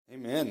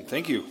Amen.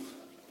 Thank you.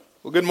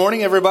 Well, good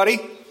morning, everybody.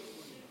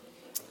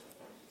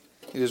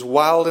 It is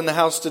wild in the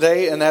house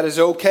today, and that is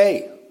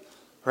okay,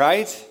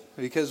 right?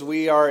 Because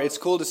it's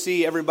cool to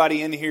see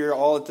everybody in here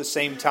all at the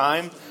same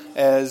time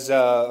as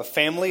a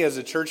family, as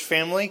a church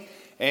family.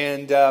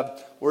 And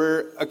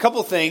we're a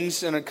couple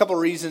things and a couple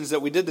reasons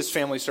that we did this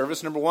family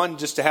service. Number one,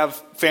 just to have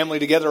family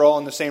together all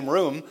in the same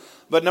room.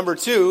 But number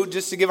two,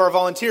 just to give our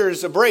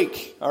volunteers a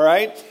break, all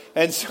right?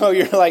 And so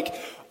you're like,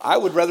 I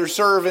would rather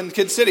serve in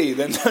Kid City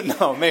than,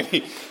 no,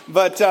 maybe.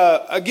 But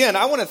again,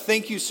 I want to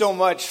thank you so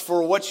much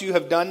for what you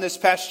have done this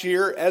past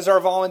year as our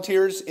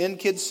volunteers in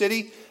Kid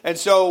City. And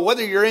so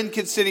whether you're in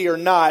Kid City or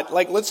not,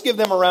 let's give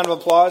them a round of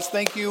applause.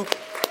 Thank you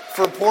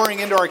for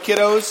pouring into our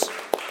kiddos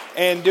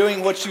and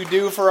doing what you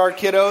do for our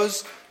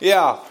kiddos.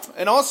 Yeah.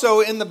 And also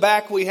in the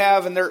back we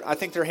have, and I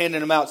think they're handing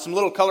them out, some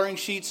little coloring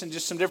sheets and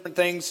just some different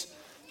things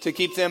to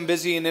keep them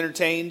busy and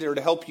entertained, or to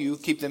help you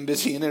keep them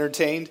busy and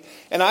entertained.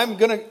 And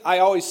I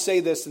always say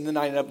this and then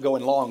I end up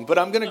going long, but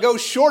I'm going to go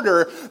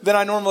shorter than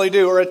I normally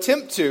do, or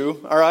attempt to,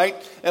 all right?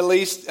 At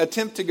least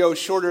attempt to go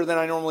shorter than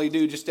I normally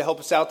do, just to help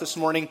us out this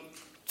morning.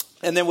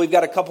 And then we've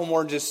got a couple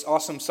more just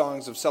awesome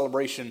songs of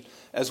celebration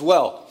as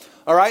well.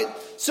 All right?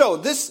 So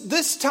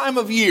this time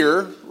of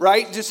year,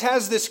 right, just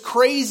has this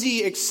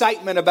crazy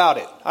excitement about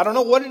it. I don't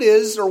know what it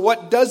is or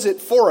what does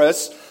it for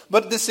us,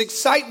 but this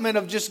excitement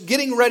of just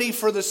getting ready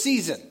for the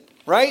season,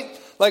 right?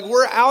 Like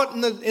we're out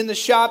in the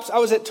shops. I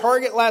was at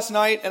Target last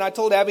night and I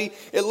told Abby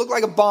it looked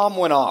like a bomb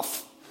went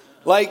off.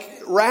 Like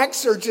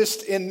racks are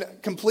just in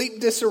complete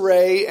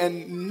disarray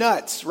and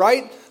nuts,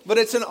 right? But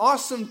it's an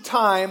awesome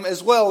time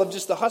as well of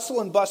just the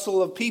hustle and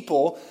bustle of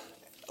people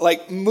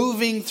like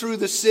moving through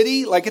the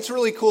city. Like it's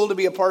really cool to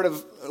be a part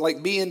of,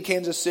 be in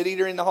Kansas City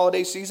during the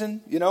holiday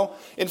season, you know.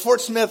 In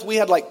Fort Smith, we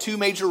had 2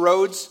 major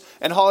roads,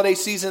 and holiday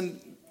season,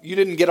 you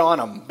didn't get on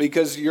them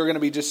because you're going to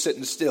be just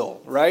sitting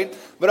still, right?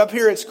 But up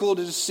here, it's cool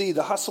to just see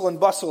the hustle and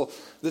bustle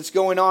that's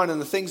going on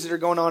and the things that are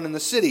going on in the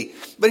city.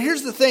 But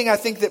here's the thing I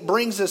think that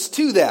brings us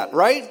to that,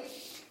 right?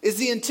 Is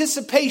the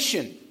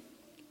anticipation,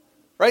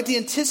 right? The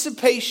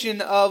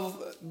anticipation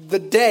of the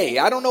day.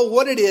 I don't know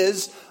what it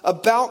is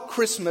about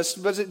Christmas,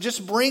 but it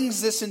just brings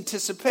this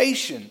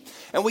anticipation.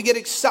 And we get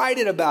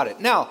excited about it.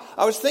 Now,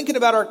 I was thinking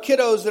about our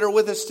kiddos that are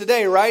with us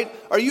today, right?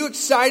 Are you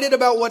excited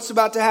about what's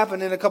about to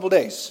happen in a couple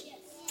days?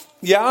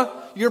 Yeah?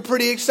 You're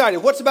pretty excited.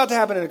 What's about to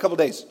happen in a couple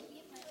days?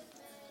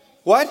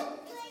 What?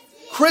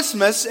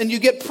 Christmas, and you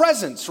get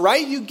presents,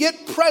 right? You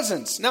get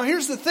presents. Now,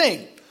 here's the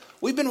thing.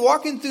 We've been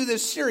walking through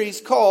this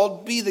series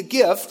called Be the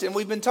Gift, and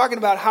we've been talking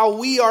about how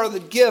we are the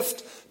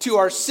gift to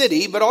our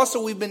city, but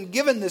also we've been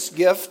given this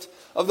gift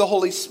of the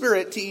Holy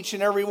Spirit to each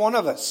and every one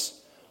of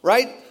us,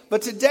 right?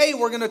 But today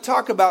we're going to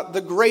talk about the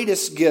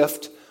greatest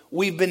gift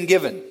we've been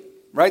given,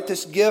 right?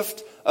 This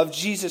gift of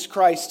Jesus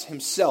Christ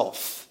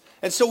himself.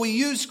 And so we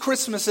use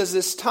Christmas as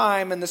this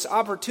time and this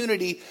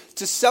opportunity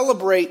to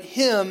celebrate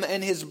him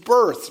and his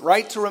birth,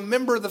 right? To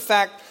remember the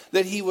fact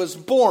that he was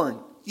born.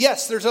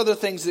 Yes, there's other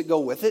things that go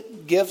with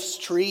it. Gifts,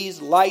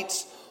 trees,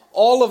 lights,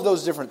 all of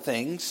those different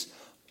things.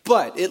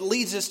 But it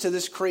leads us to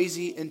this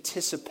crazy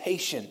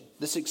anticipation,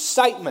 this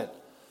excitement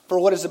for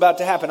what is about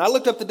to happen. I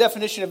looked up the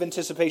definition of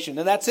anticipation,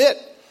 and that's it.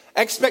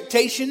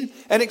 Expectation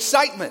and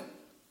excitement,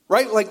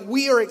 right? Like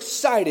we are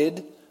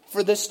excited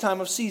for this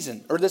time of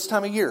season or this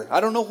time of year.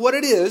 I don't know what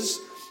it is,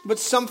 but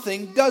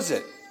something does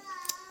it.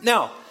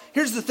 Now,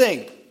 here's the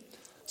thing.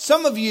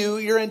 Some of you,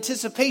 your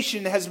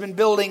anticipation has been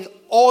building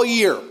all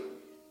year.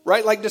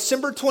 Right? Like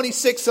December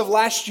 26th of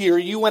last year,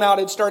 you went out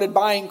and started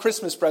buying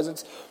Christmas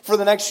presents for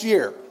the next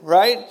year,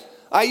 right?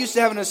 I used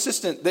to have an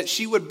assistant that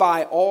she would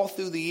buy all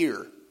through the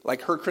year,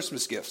 like her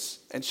Christmas gifts.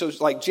 And so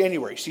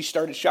January, she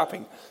started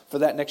shopping for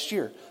that next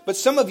year. But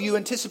some of you,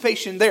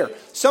 anticipation there.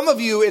 Some of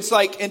you, it's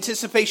like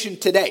anticipation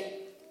today,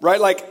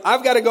 right? Like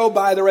I've got to go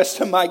buy the rest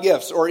of my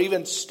gifts or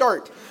even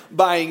start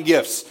buying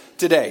gifts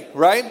today,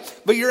 right?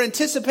 But your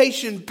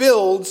anticipation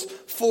builds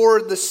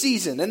for the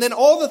season. And then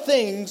all the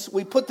things,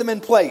 we put them in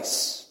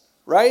place.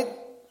 Right?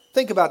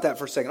 Think about that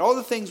for a second. All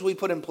the things we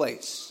put in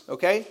place,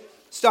 okay?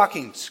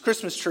 Stockings,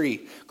 Christmas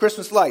tree,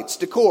 Christmas lights,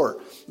 decor,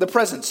 the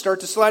presents start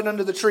to slide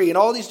under the tree, and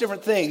all these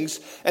different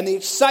things, and the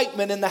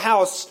excitement in the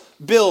house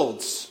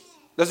builds.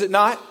 Does it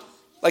not?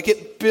 Like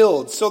it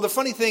builds. So the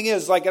funny thing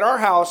is, like at our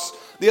house,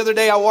 the other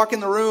day I walk in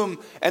the room,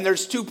 and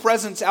there's 2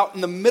 presents out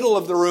in the middle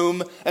of the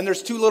room, and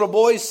there's 2 little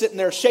boys sitting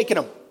there shaking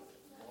them.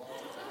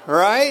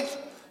 Right?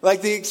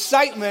 Like the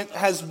excitement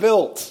has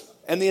built,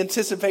 and the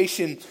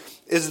anticipation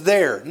is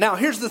there. Now,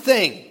 here's the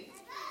thing.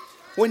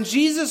 When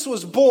Jesus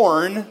was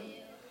born,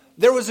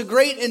 there was a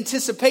great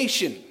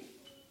anticipation.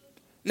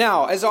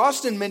 Now, as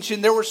Austin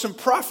mentioned, there were some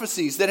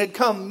prophecies that had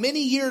come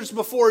many years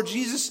before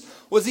Jesus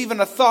was even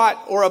a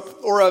thought or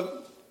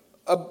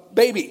a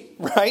baby,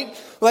 right?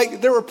 Like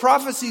there were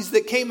prophecies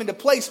that came into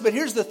place. But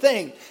here's the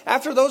thing.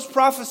 After those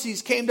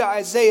prophecies came to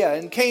Isaiah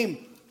and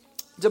came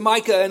to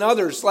Micah and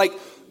others, like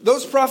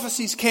those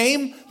prophecies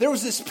came, there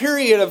was this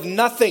period of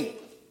nothing.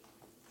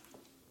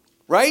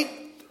 Right?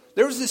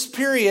 There was this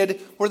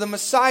period where the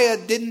Messiah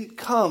didn't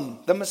come.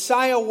 The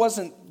Messiah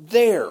wasn't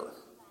there.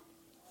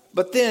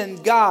 But then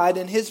God,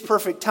 in his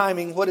perfect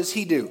timing, what does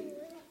he do?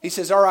 He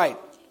says, all right,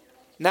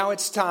 now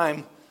it's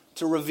time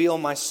to reveal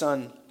my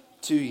son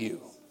to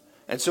you.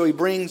 And so he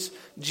brings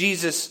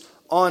Jesus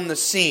on the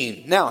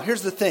scene. Now,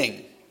 here's the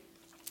thing.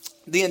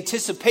 The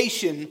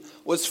anticipation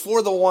was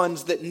for the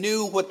ones that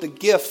knew what the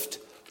gift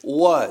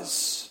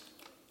was.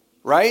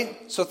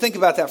 Right? So think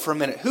about that for a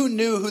minute. Who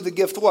knew who the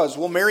gift was?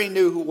 Well, Mary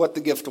knew what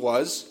the gift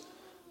was.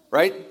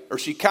 Right? Or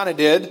she kind of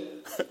did.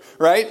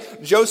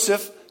 Right?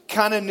 Joseph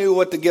kind of knew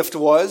what the gift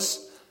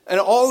was. And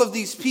all of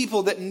these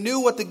people that knew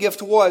what the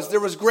gift was,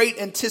 there was great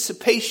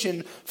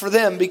anticipation for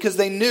them because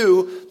they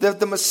knew that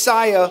the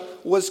Messiah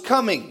was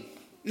coming.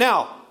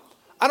 Now,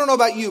 I don't know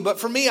about you, but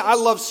for me, I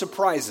love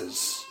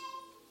surprises.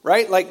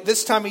 Right? Like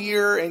this time of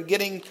year and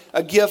getting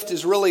a gift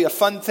is really a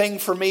fun thing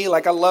for me.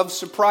 Like I love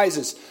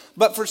surprises.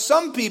 But for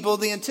some people,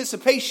 the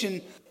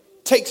anticipation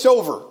takes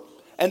over.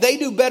 And they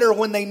do better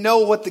when they know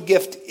what the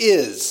gift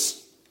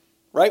is.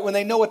 Right? When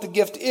they know what the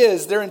gift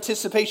is, their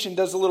anticipation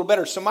does a little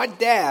better. So my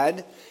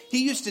dad,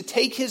 he used to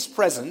take his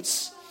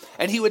presents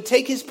and he would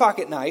take his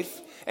pocket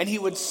knife and he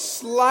would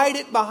slide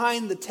it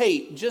behind the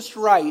tape just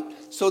right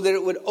so that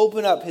it would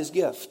open up his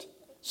gift.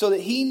 So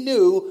that he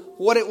knew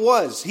what it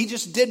was. He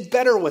just did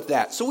better with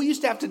that. So we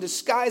used to have to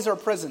disguise our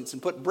presents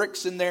and put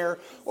bricks in there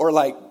or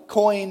like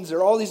coins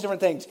or all these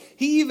different things.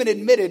 He even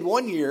admitted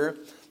one year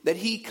that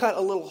he cut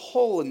a little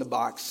hole in the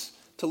box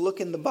to look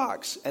in the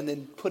box and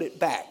then put it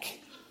back.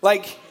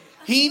 Like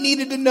he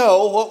needed to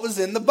know what was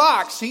in the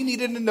box. He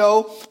needed to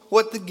know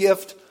what the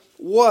gift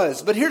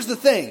was. But here's the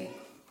thing,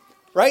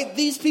 right?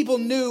 These people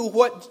knew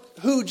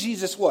who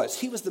Jesus was.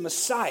 He was the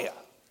Messiah.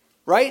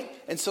 Right?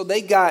 And so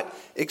they got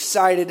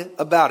excited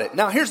about it.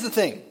 Now, here's the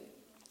thing.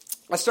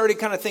 I started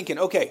kind of thinking,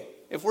 okay,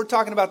 if we're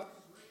talking about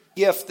a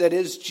gift that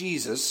is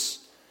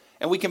Jesus,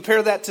 and we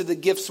compare that to the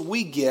gifts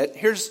we get,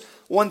 here's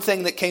one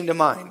thing that came to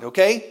mind,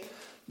 okay?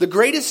 The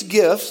greatest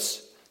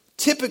gifts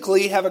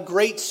typically have a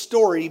great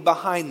story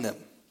behind them.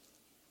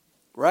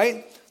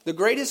 Right? The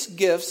greatest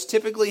gifts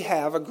typically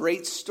have a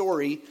great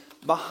story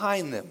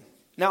behind them.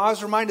 Now, I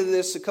was reminded of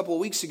this a couple of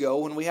weeks ago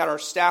when we had our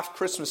staff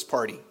Christmas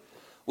party.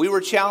 We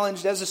were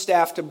challenged as a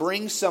staff to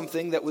bring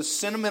something that was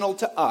sentimental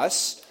to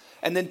us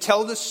and then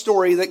tell the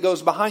story that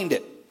goes behind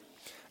it.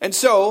 And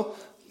so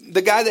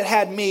the guy that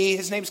had me,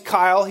 his name's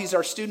Kyle. He's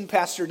our student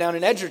pastor down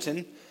in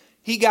Edgerton.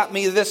 He got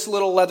me this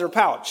little leather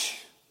pouch.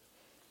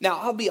 Now,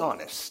 I'll be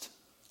honest.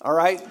 All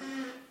right.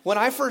 When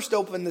I first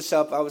opened this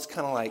up, I was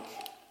kind of like,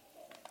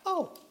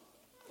 oh,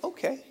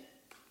 okay.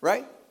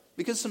 Right?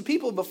 Because some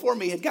people before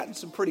me had gotten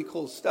some pretty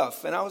cool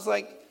stuff. And I was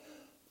like,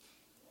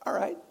 all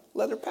right,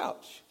 leather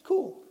pouch.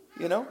 Cool.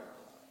 You know,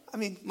 I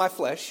mean, my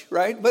flesh,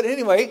 right? But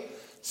anyway,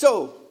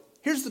 so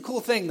here's the cool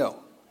thing, though.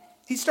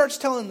 He starts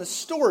telling the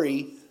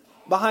story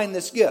behind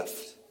this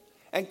gift.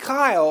 And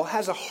Kyle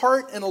has a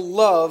heart and a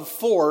love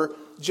for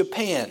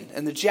Japan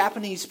and the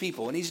Japanese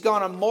people. And he's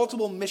gone on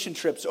multiple mission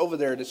trips over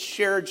there to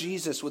share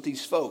Jesus with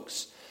these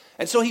folks.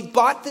 And so he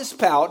bought this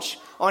pouch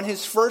on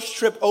his first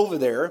trip over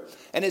there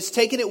and has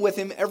taken it with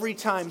him every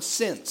time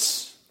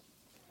since.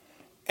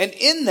 And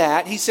in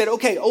that, he said,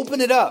 okay,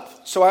 open it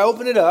up. So I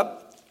open it up.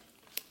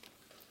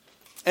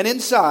 And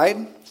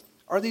inside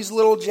are these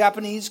little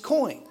Japanese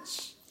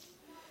coins.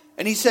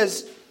 And he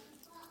says,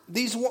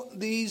 these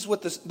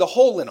with the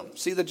hole in them.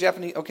 See the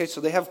Japanese? Okay,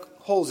 so they have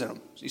holes in them.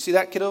 You see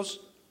that, kiddos?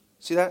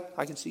 See that?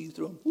 I can see you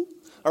through them. Woo.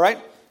 All right?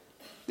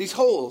 These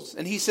holes.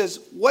 And he says,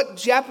 what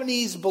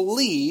Japanese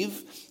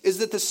believe is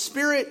that the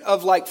spirit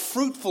of like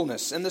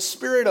fruitfulness and the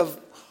spirit of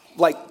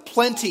like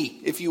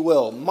plenty, if you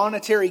will,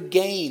 monetary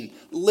gain,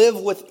 live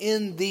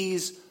within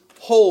these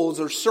holes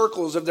or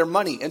circles of their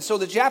money. And so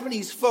the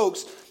Japanese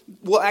folks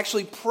will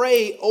actually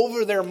pray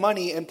over their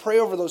money and pray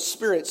over those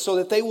spirits so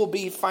that they will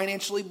be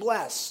financially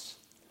blessed.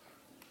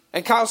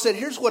 And Kyle said,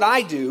 here's what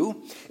I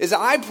do, is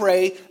I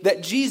pray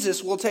that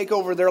Jesus will take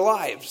over their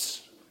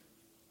lives.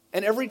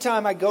 And every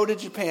time I go to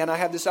Japan, I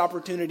have this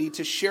opportunity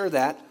to share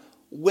that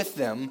with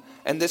them.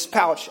 And this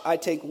pouch I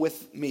take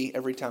with me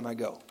every time I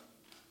go.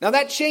 Now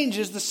that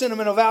changes the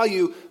sentimental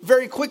value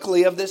very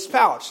quickly of this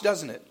pouch,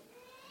 doesn't it?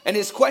 And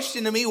his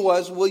question to me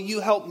was, will you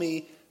help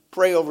me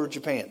pray over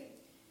Japan?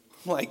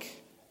 I'm like,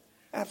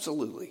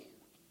 absolutely.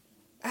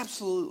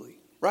 Absolutely.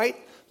 Right?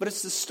 But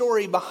it's the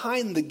story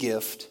behind the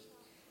gift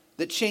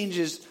that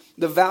changes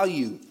the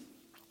value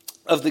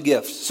of the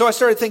gift. So I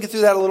started thinking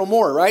through that a little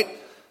more, right?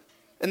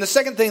 And the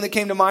second thing that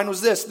came to mind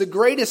was this. The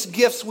greatest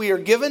gifts we are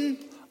given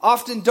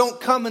often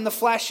don't come in the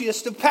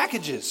flashiest of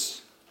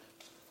packages.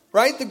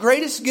 Right? The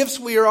greatest gifts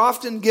we are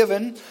often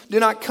given do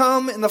not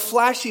come in the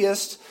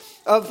flashiest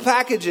of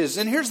packages.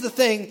 And here's the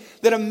thing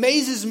that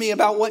amazes me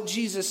about what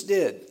Jesus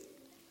did.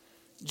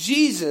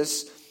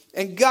 Jesus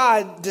and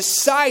God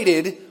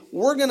decided,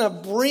 we're going to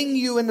bring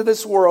you into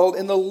this world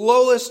in the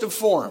lowest of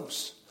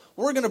forms.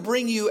 We're going to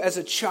bring you as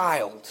a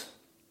child.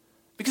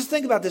 Because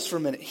think about this for a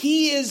minute.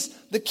 He is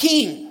the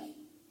king,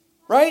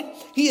 right?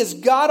 He is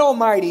God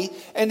Almighty,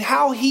 and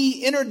how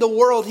he entered the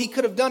world, he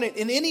could have done it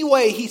in any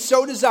way he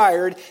so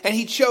desired, and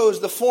he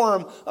chose the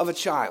form of a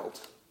child.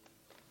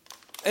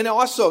 And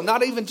also,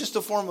 not even just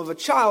a form of a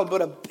child,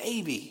 but a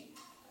baby.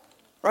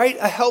 Right?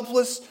 A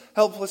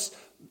helpless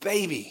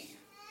baby.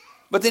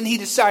 But then he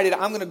decided,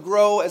 I'm going to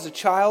grow as a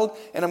child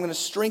and I'm going to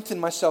strengthen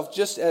myself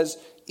just as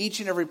each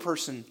and every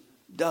person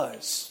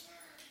does.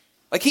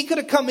 Like he could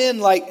have come in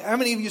like, how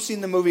many of you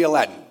seen the movie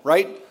Aladdin,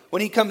 right?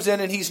 When he comes in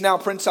and he's now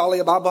Prince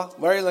Ali Baba,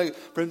 right? Like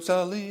Prince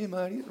Ali,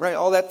 right?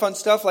 All that fun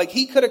stuff. Like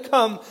he could have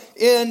come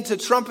in to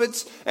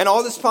trumpets and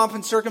all this pomp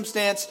and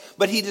circumstance,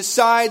 but he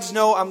decides,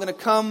 no, I'm going to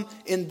come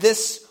in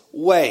this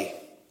way.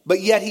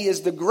 But yet he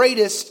is the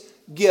greatest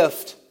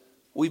gift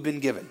we've been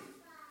given.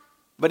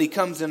 But he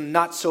comes in a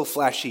not so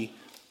flashy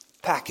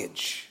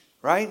package,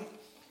 right?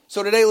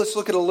 So today let's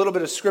look at a little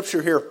bit of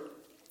scripture here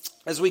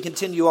as we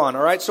continue on,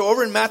 all right? So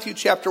over in Matthew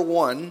chapter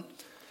 1,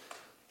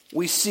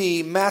 we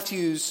see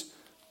Matthew's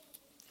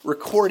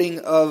recording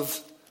of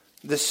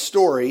the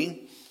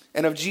story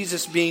and of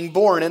Jesus being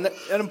born. And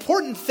an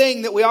important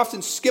thing that we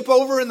often skip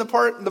over in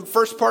the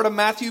first part of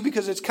Matthew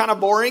because it's kind of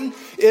boring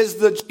is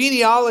the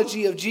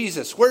genealogy of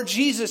Jesus, where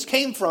Jesus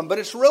came from. But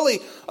it's really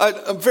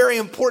a very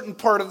important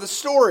part of the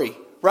story,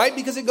 right?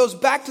 Because it goes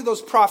back to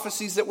those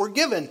prophecies that were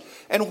given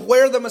and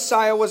where the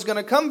Messiah was going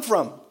to come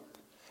from.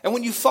 And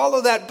when you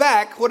follow that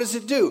back, what does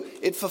it do?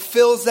 It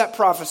fulfills that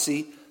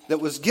prophecy that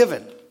was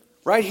given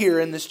right here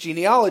in this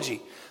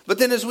genealogy. But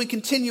then as we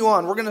continue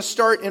on, we're going to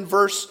start in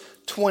verse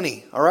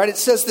 20. All right, it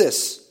says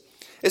this.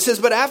 It says,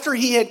 but after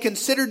he had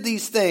considered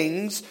these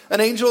things,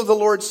 an angel of the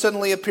Lord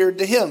suddenly appeared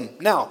to him.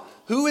 Now,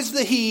 who is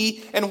the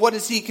he and what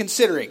is he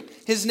considering?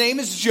 His name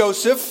is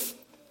Joseph.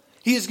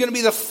 He is going to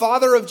be the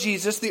father of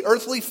Jesus, the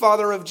earthly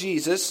father of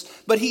Jesus,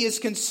 but he is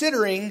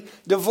considering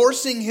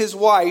divorcing his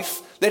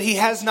wife that he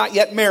has not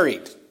yet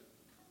married.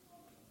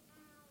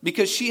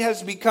 Because she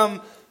has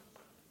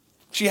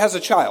a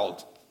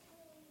child,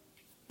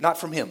 not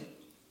from him.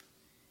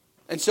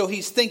 And so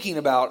he's thinking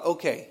about,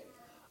 okay,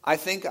 I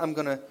think I'm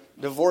going to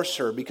divorce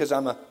her because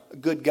I'm a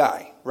good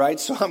guy, right?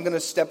 So I'm going to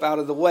step out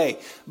of the way.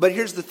 But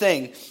here's the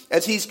thing.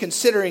 As he's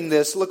considering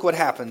this, look what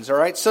happens, all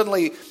right?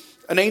 Suddenly,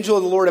 an angel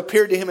of the Lord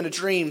appeared to him in a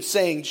dream,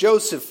 saying,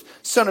 Joseph,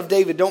 son of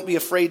David, don't be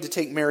afraid to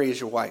take Mary as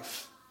your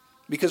wife,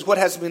 because what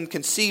has been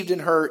conceived in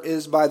her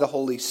is by the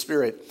Holy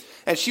Spirit.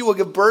 And she will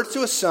give birth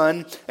to a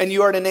son, and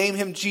you are to name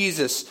him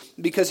Jesus,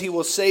 because he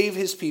will save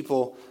his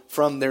people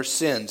from their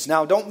sins.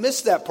 Now, don't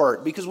miss that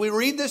part, because we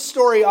read this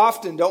story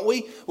often, don't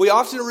we? We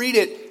often read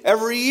it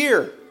every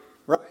year,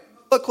 right?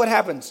 Look what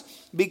happens.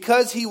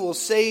 Because he will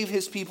save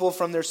his people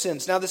from their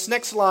sins. Now, this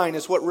next line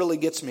is what really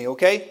gets me,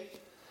 okay?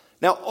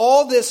 Now,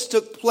 all this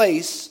took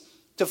place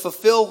to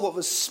fulfill what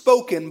was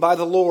spoken by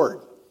the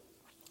Lord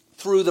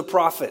through the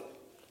prophet.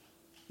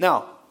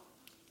 Now,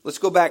 let's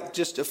go back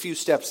just a few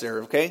steps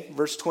there, okay?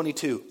 Verse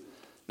 22.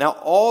 Now,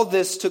 all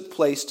this took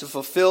place to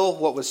fulfill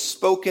what was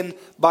spoken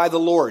by the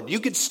Lord. You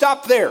could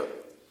stop there,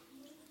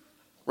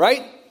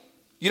 right?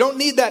 You don't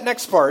need that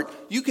next part.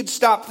 You could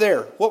stop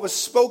there. What was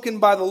spoken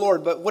by the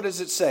Lord, but what does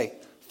it say?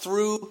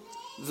 Through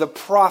the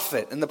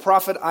prophet, and the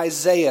prophet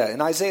Isaiah.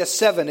 In Isaiah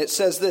 7, it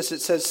says this.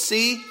 It says,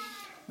 see,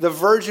 the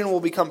virgin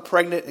will become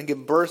pregnant and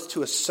give birth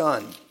to a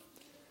son,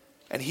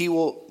 and they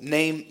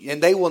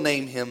will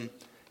name him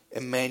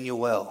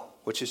Emmanuel,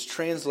 which is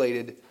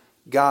translated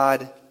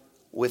God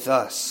with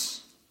us.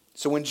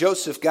 So when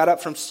Joseph got up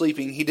from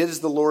sleeping, he did as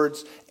the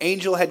Lord's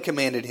angel had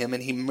commanded him,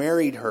 and he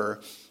married her,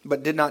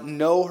 but did not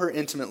know her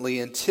intimately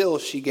until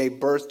she gave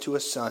birth to a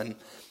son,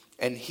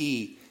 and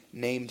he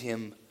named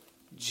him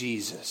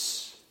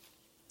Jesus.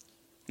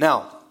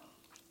 Now,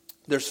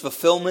 there's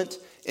fulfillment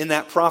in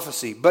that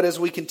prophecy. But as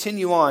we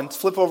continue on,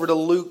 flip over to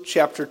Luke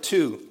chapter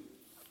 2.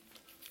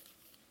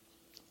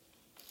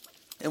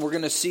 And we're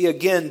going to see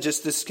again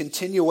just this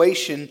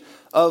continuation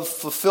of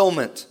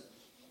fulfillment.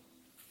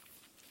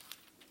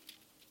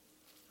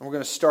 And we're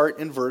going to start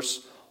in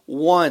verse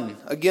 1.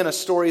 Again, a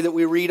story that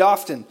we read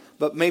often,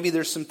 but maybe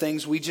there's some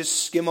things we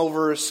just skim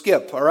over or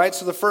skip. All right,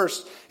 so the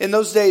first, in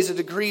those days a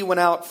decree went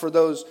out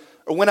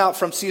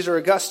from Caesar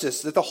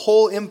Augustus that the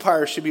whole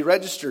empire should be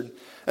registered.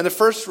 And the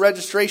first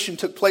registration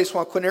took place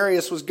while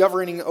Quirinius was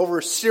governing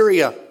over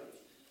Syria,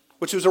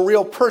 which was a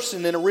real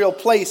person in a real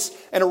place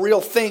and a real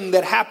thing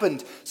that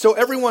happened. So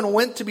everyone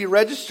went to be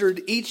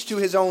registered, each to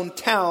his own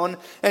town.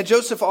 And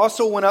Joseph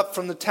also went up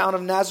from the town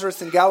of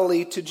Nazareth in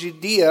Galilee to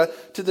Judea,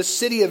 to the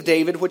city of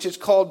David, which is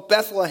called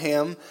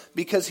Bethlehem,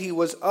 because he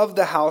was of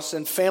the house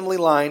and family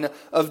line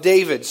of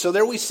David. So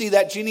there we see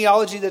that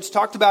genealogy that's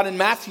talked about in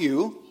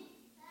Matthew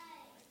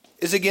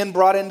is again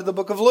brought into the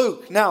book of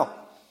Luke. Now,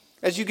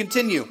 as you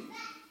continue,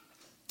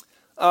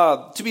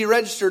 to be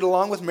registered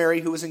along with Mary,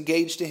 who was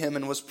engaged to him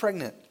and was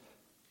pregnant.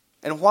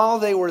 And while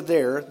they were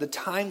there, the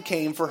time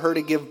came for her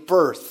to give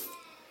birth.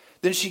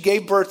 Then she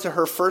gave birth to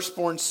her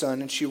firstborn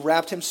son, and she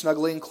wrapped him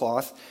snugly in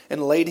cloth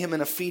and laid him in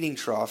a feeding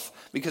trough,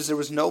 because there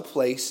was no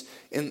place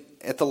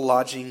at the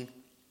lodging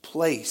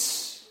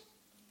place.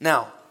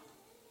 Now,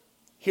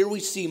 here we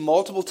see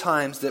multiple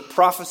times that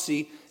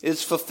prophecy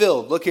is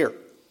fulfilled. Look here.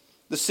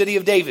 The city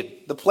of David,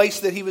 the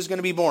place that he was going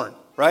to be born,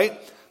 right?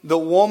 The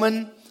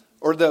woman,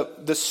 or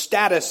the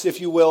status,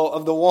 if you will,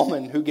 of the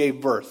woman who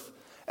gave birth.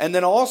 and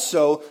then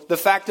also the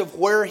fact of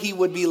where he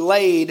would be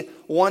laid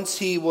once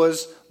he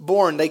was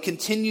born. They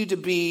continue to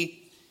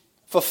be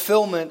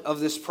fulfillment of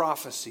this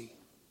prophecy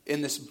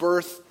in this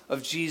birth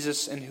of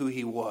Jesus and who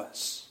he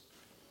was.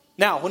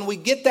 Now, when we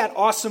get that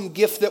awesome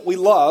gift that we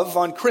love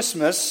on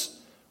Christmas,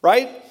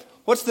 right?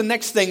 What's the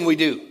next thing we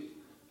do?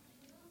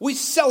 We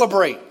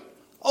celebrate.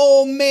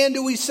 Oh man,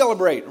 do we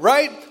celebrate,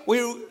 right?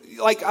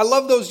 I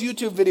love those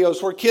YouTube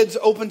videos where kids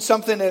open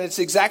something and it's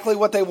exactly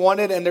what they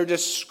wanted and they're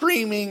just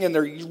screaming and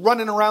they're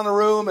running around the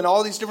room and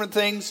all these different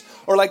things.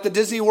 Or like the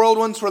Disney World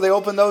ones where they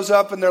open those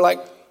up and they're like,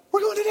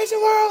 we're going to Disney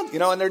World,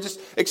 and they're just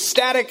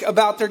ecstatic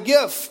about their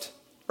gift.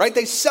 Right?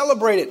 They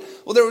celebrate it.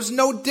 Well, there was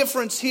no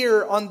difference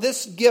here on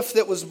this gift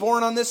that was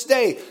born on this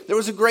day. There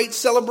was a great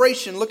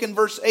celebration. Look in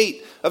verse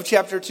 8 of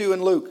chapter 2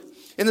 in Luke.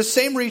 In the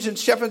same region,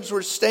 shepherds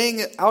were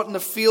staying out in the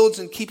fields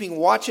and keeping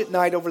watch at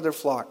night over their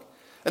flock.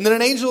 And then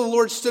an angel of the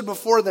Lord stood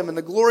before them, and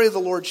the glory of the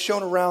Lord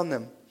shone around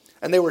them,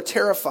 and they were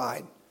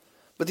terrified.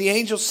 But the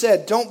angel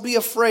said, "Don't be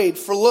afraid,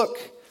 for look,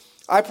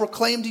 I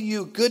proclaim to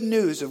you good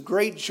news of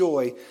great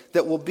joy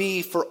that will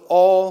be for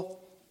all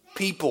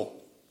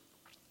people.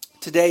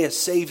 Today a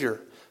Savior,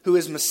 who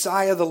is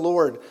Messiah the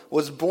Lord,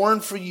 was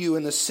born for you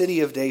in the city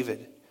of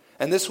David.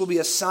 And this will be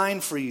a sign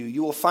for you.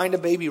 You will find a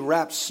baby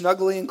wrapped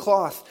snugly in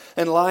cloth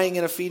and lying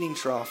in a feeding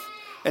trough."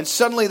 And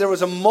suddenly there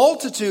was a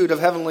multitude of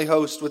heavenly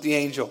hosts with the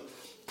angel,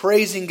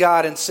 praising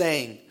God and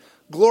saying,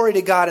 "Glory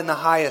to God in the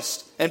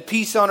highest, and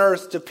peace on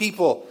earth to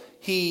people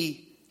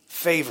he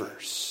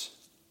favors."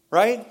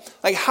 Right?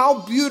 Like, how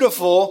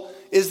beautiful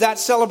is that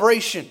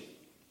celebration?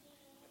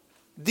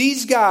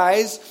 These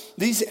guys,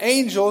 these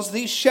angels,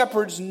 these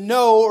shepherds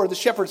know, or the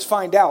shepherds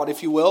find out,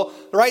 if you will,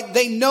 right?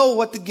 They know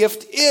what the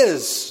gift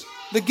is.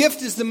 The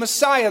gift is the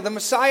Messiah. The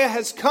Messiah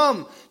has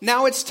come.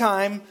 Now it's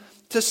time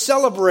to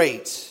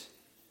celebrate.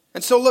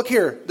 And so look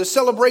here. The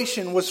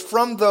celebration was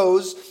from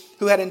those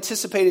who had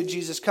anticipated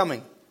Jesus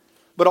coming,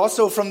 but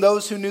also from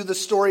those who knew the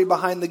story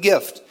behind the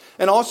gift,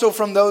 and also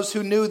from those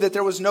who knew that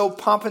there was no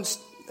pomp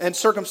and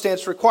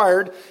circumstance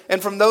required,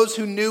 and from those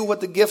who knew what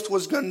the gift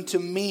was going to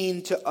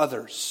mean to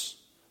others.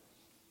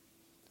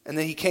 And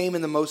then he came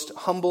in the most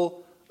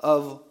humble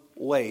of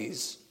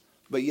ways,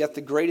 but yet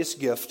the greatest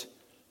gift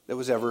that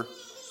was ever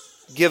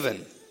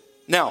given.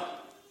 Now,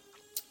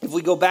 if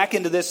we go back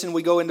into this and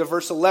we go into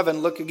verse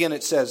 11, look again,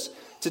 it says,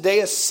 "Today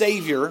a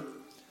Savior,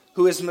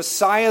 who is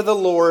Messiah the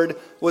Lord,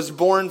 was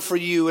born for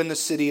you in the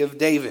city of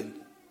David."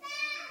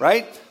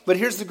 Right? But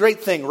here's the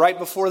great thing right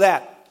before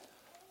that.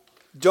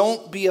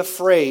 "Don't be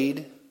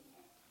afraid,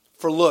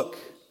 for look,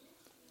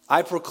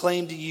 I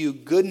proclaim to you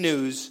good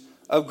news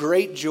of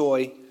great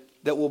joy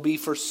that will be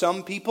for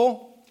some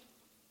people."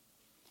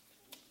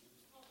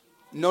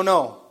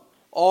 No,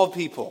 all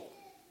people.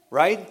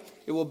 Right?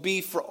 It will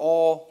be for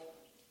all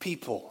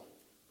people.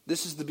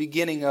 This is the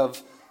beginning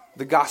of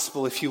the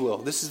gospel, if you will.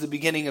 This is the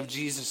beginning of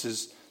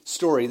Jesus'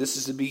 story. This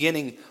is the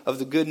beginning of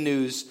the good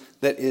news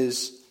that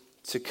is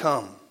to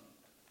come.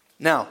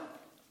 Now,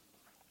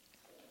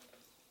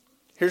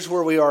 here's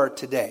where we are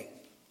today.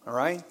 All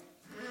right?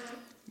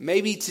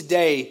 Maybe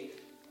today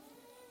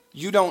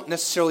you don't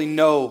necessarily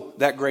know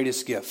that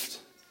greatest gift.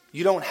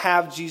 You don't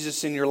have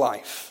Jesus in your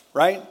life,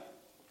 right?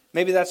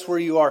 Maybe that's where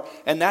you are.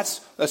 And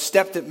that's a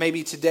step that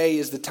maybe today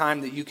is the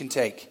time that you can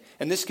take.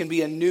 And this can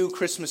be a new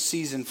Christmas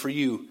season for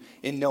you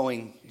in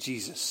knowing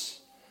Jesus.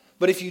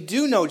 But if you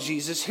do know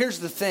Jesus, here's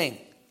the thing.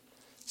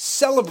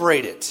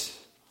 Celebrate it,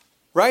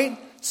 right?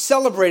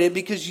 Celebrate it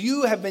because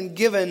you have been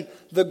given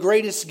the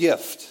greatest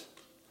gift.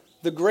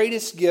 The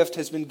greatest gift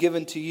has been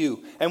given to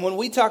you. And when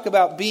we talk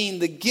about being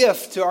the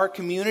gift to our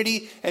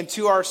community and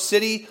to our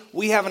city,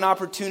 we have an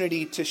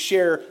opportunity to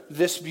share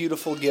this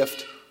beautiful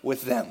gift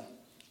with them.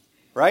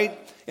 Right?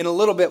 In a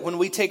little bit, when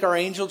we take our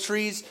angel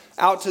trees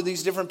out to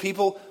these different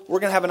people, we're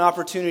going to have an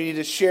opportunity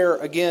to share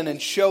again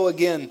and show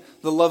again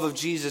the love of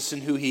Jesus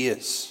and who he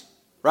is.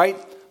 Right?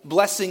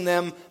 Blessing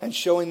them and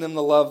showing them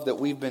the love that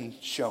we've been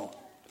shown.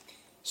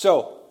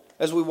 So,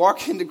 as we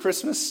walk into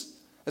Christmas,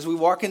 as we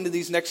walk into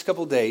these next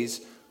couple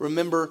days,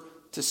 remember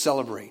to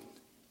celebrate.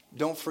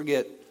 Don't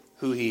forget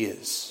who he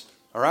is.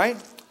 All right?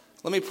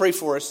 Let me pray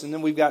for us, and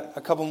then we've got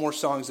a couple more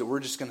songs that we're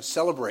just going to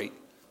celebrate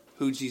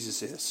who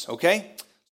Jesus is. Okay?